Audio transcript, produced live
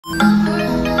Just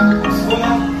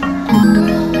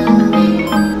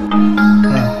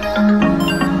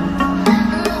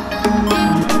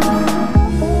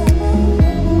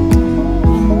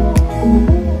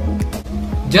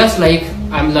like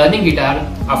I'm learning guitar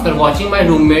after watching my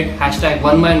roommate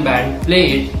 #1man_band play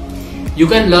it, you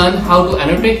can learn how to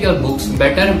annotate your books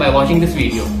better by watching this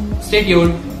video. Stay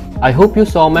tuned. I hope you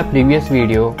saw my previous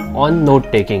video on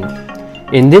note taking.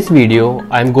 In this video,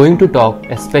 I'm going to talk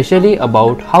especially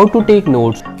about how to take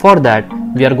notes. For that,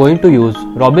 we are going to use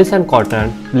Robbins and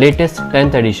Cotton latest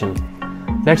 10th edition.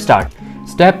 Let's start.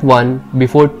 Step 1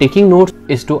 before taking notes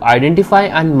is to identify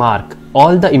and mark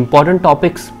all the important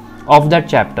topics of that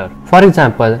chapter. For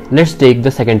example, let's take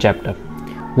the second chapter.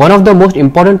 One of the most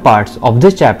important parts of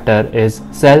this chapter is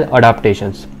cell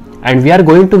adaptations, and we are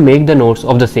going to make the notes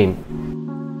of the same.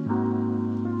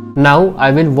 Now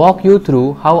I will walk you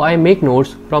through how I make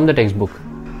notes from the textbook.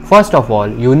 First of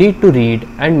all, you need to read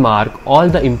and mark all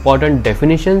the important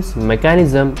definitions,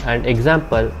 mechanism and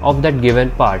example of that given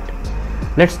part.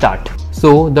 Let's start.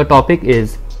 So the topic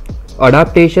is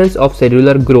adaptations of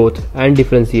cellular growth and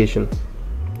differentiation.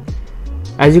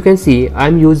 As you can see, I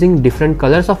am using different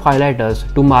colors of highlighters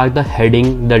to mark the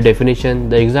heading, the definition,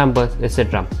 the examples,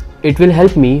 etc. It will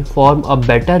help me form a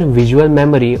better visual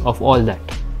memory of all that.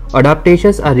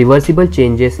 Adaptations are reversible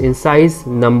changes in size,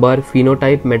 number,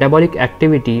 phenotype, metabolic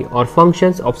activity or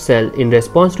functions of cell in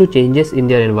response to changes in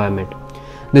their environment.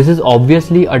 This is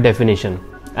obviously a definition,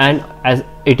 and as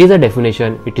it is a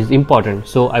definition, it is important,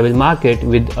 so I will mark it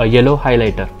with a yellow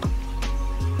highlighter.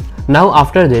 Now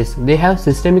after this, they have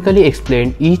systemically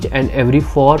explained each and every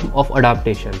form of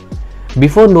adaptation.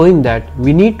 Before knowing that,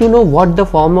 we need to know what the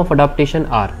form of adaptation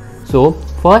are. So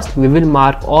first we will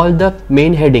mark all the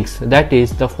main headings, that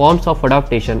is the forms of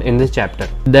adaptation in this chapter.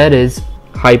 There is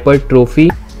hypertrophy,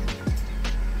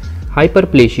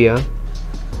 hyperplasia,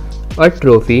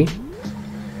 atrophy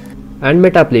and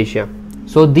metaplasia.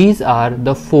 So these are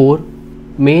the 4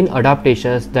 main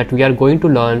adaptations that we are going to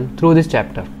learn through this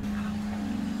chapter.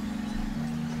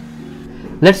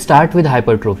 Let's start with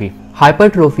hypertrophy.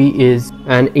 Hypertrophy is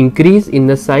an increase in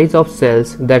the size of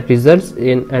cells that results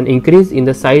in an increase in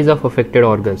the size of affected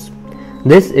organs.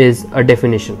 This is a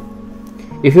definition.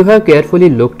 If you have carefully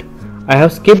looked, I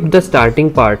have skipped the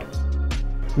starting part.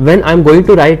 When I'm going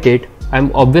to write it, I'm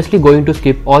obviously going to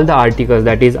skip all the articles,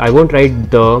 that is, I won't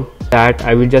write the, that,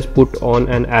 I will just put on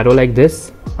an arrow like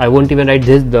this. I won't even write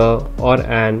this, the, or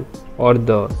an, or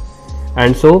the.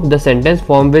 And so the sentence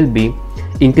form will be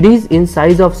increase in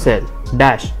size of cell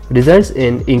dash results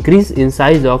in increase in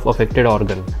size of affected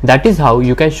organ. That is how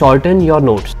you can shorten your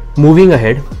notes. Moving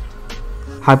ahead,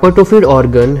 hypertrophied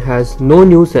organ has no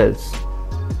new cells,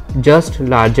 just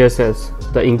larger cells.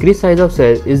 The increased size of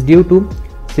cell is due to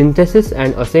synthesis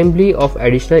and assembly of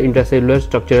additional intracellular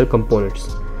structural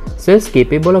components. Cells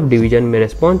capable of division may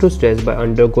respond to stress by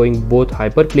undergoing both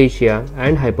hyperplasia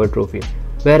and hypertrophy.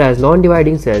 Whereas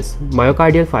non-dividing cells,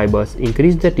 myocardial fibers,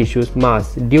 increase the tissue's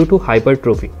mass due to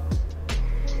hypertrophy.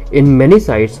 In many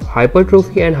sites,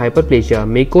 hypertrophy and hyperplasia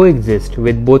may coexist,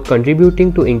 with both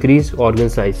contributing to increased organ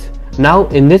size. Now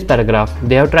in this paragraph,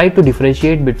 they have tried to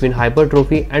differentiate between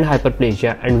hypertrophy and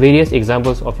hyperplasia and various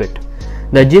examples of it.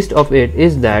 The gist of it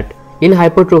is that in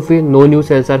hypertrophy, no new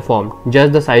cells are formed,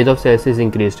 just the size of cells is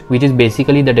increased, which is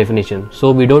basically the definition,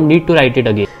 so we don't need to write it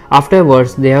again.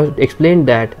 Afterwards, they have explained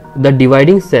that the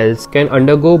dividing cells can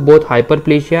undergo both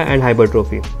hyperplasia and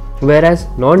hypertrophy, whereas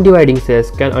non-dividing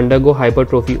cells can undergo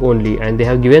hypertrophy only, and they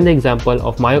have given the example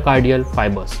of myocardial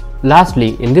fibers.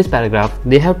 Lastly, in this paragraph,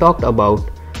 they have talked about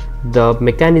the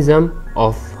mechanism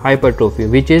of hypertrophy,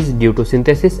 which is due to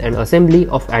synthesis and assembly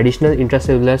of additional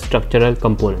intracellular structural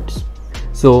components.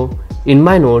 So in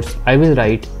my notes, I will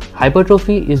write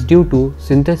hypertrophy is due to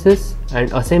synthesis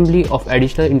and assembly of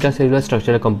additional intracellular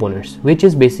structural components, which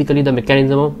is basically the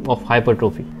mechanism of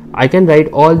hypertrophy. I can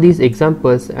write all these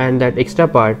examples and that extra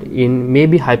part in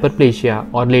maybe hyperplasia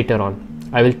or later on.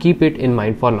 I will keep it in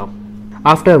mind for now.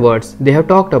 Afterwards, they have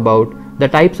talked about the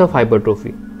types of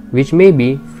hypertrophy, which may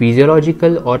be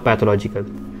physiological or pathological.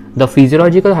 The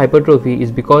physiological hypertrophy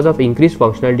is because of increased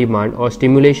functional demand or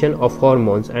stimulation of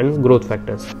hormones and growth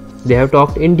factors. They have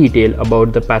talked in detail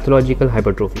about the pathological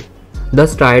hypertrophy. The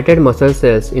striated muscle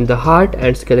cells in the heart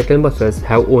and skeletal muscles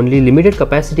have only limited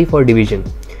capacity for division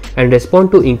and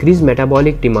respond to increased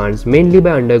metabolic demands mainly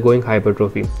by undergoing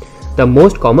hypertrophy. The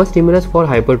most common stimulus for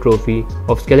hypertrophy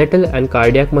of skeletal and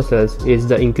cardiac muscles is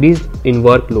the increase in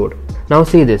workload. Now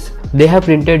see this, they have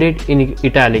printed it in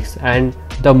italics, and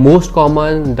the most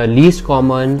common, the least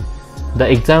common, the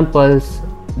examples,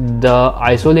 the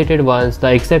isolated ones,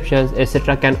 the exceptions,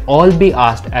 etc. can all be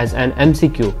asked as an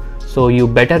MCQ. so you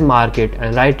better mark it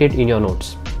and write it in your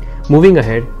notes. Moving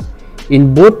ahead,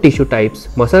 in both tissue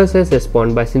types, muscle cells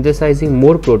respond by synthesizing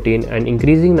more protein and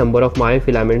increasing number of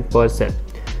myofilament per cell.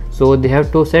 So they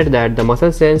have to said that the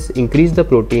muscle cells increase the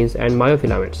proteins and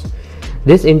myofilaments.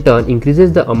 This in turn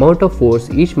increases the amount of force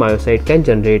each myocyte can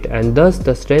generate and thus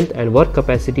the strength and work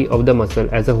capacity of the muscle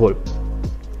as a whole.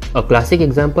 A classic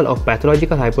example of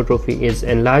pathological hypertrophy is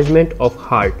enlargement of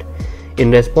heart in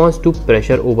response to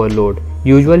pressure overload,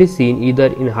 usually seen either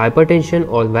in hypertension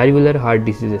or valvular heart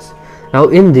diseases. Now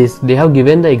in this, they have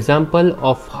given the example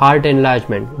of heart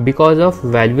enlargement because of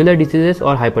valvular diseases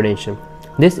or hypertension.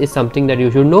 This is something that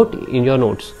you should note in your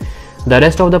notes. The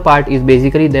rest of the part is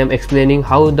basically them explaining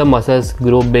how the muscles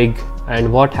grow big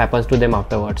and what happens to them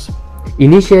afterwards.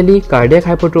 Initially, cardiac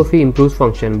hypertrophy improves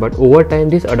function, but over time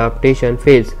this adaptation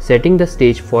fails, setting the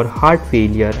stage for heart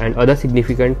failure and other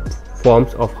significant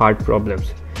forms of heart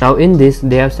problems. Now in this,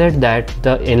 they have said that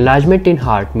the enlargement in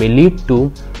heart may lead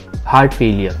to heart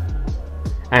failure.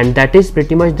 And that is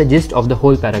pretty much the gist of the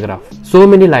whole paragraph. So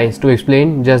many lines to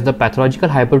explain just the pathological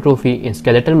hypertrophy in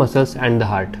skeletal muscles and the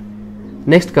heart.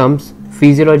 Next comes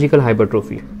physiological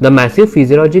hypertrophy. The massive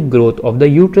physiologic growth of the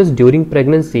uterus during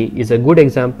pregnancy is a good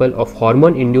example of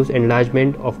hormone-induced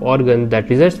enlargement of organs that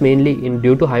results mainly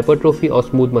due to hypertrophy of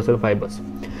smooth muscle fibers.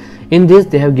 In this,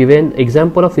 they have given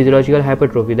example of physiological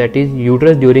hypertrophy, that is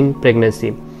uterus during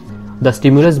pregnancy. The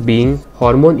stimulus being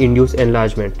hormone-induced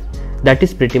enlargement. That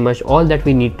is pretty much all that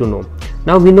we need to know.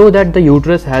 Now we know that the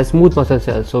uterus has smooth muscle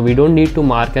cells, so we don't need to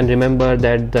mark and remember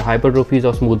that the hypertrophy is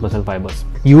of smooth muscle fibers.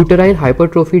 Uterine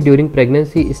hypertrophy during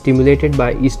pregnancy is stimulated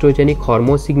by estrogenic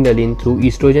hormone signaling through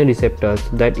estrogen receptors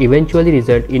that eventually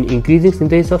result in increasing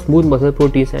synthesis of smooth muscle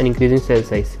proteins and increasing cell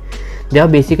size. They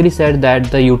have basically said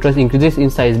that the uterus increases in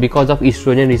size because of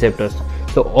estrogen receptors.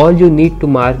 So all you need to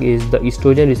mark is the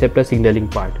estrogen receptor signaling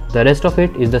part. The rest of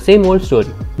it is the same old story.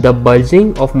 The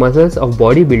bulging of muscles of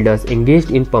bodybuilders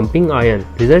engaged in pumping iron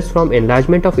results from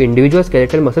enlargement of individual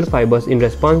skeletal muscle fibers in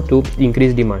response to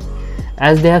increased demand.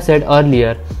 As they have said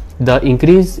earlier, the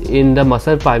increase in the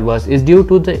muscle fibers is due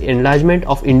to the enlargement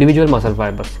of individual muscle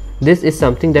fibers. This is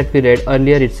something that we read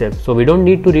earlier itself, so we don't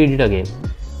need to read it again.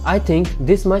 I think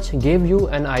this much gave you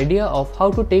an idea of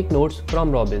how to take notes from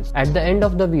Robbins. At the end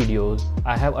of the videos,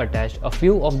 I have attached a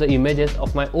few of the images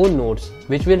of my own notes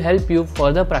which will help you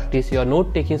further practice your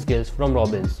note-taking skills from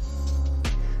Robbins.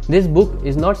 This book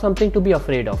is not something to be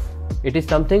afraid of. It is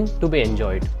something to be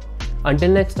enjoyed. Until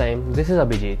next time, this is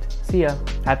Abhijeet. See ya.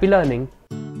 Happy learning.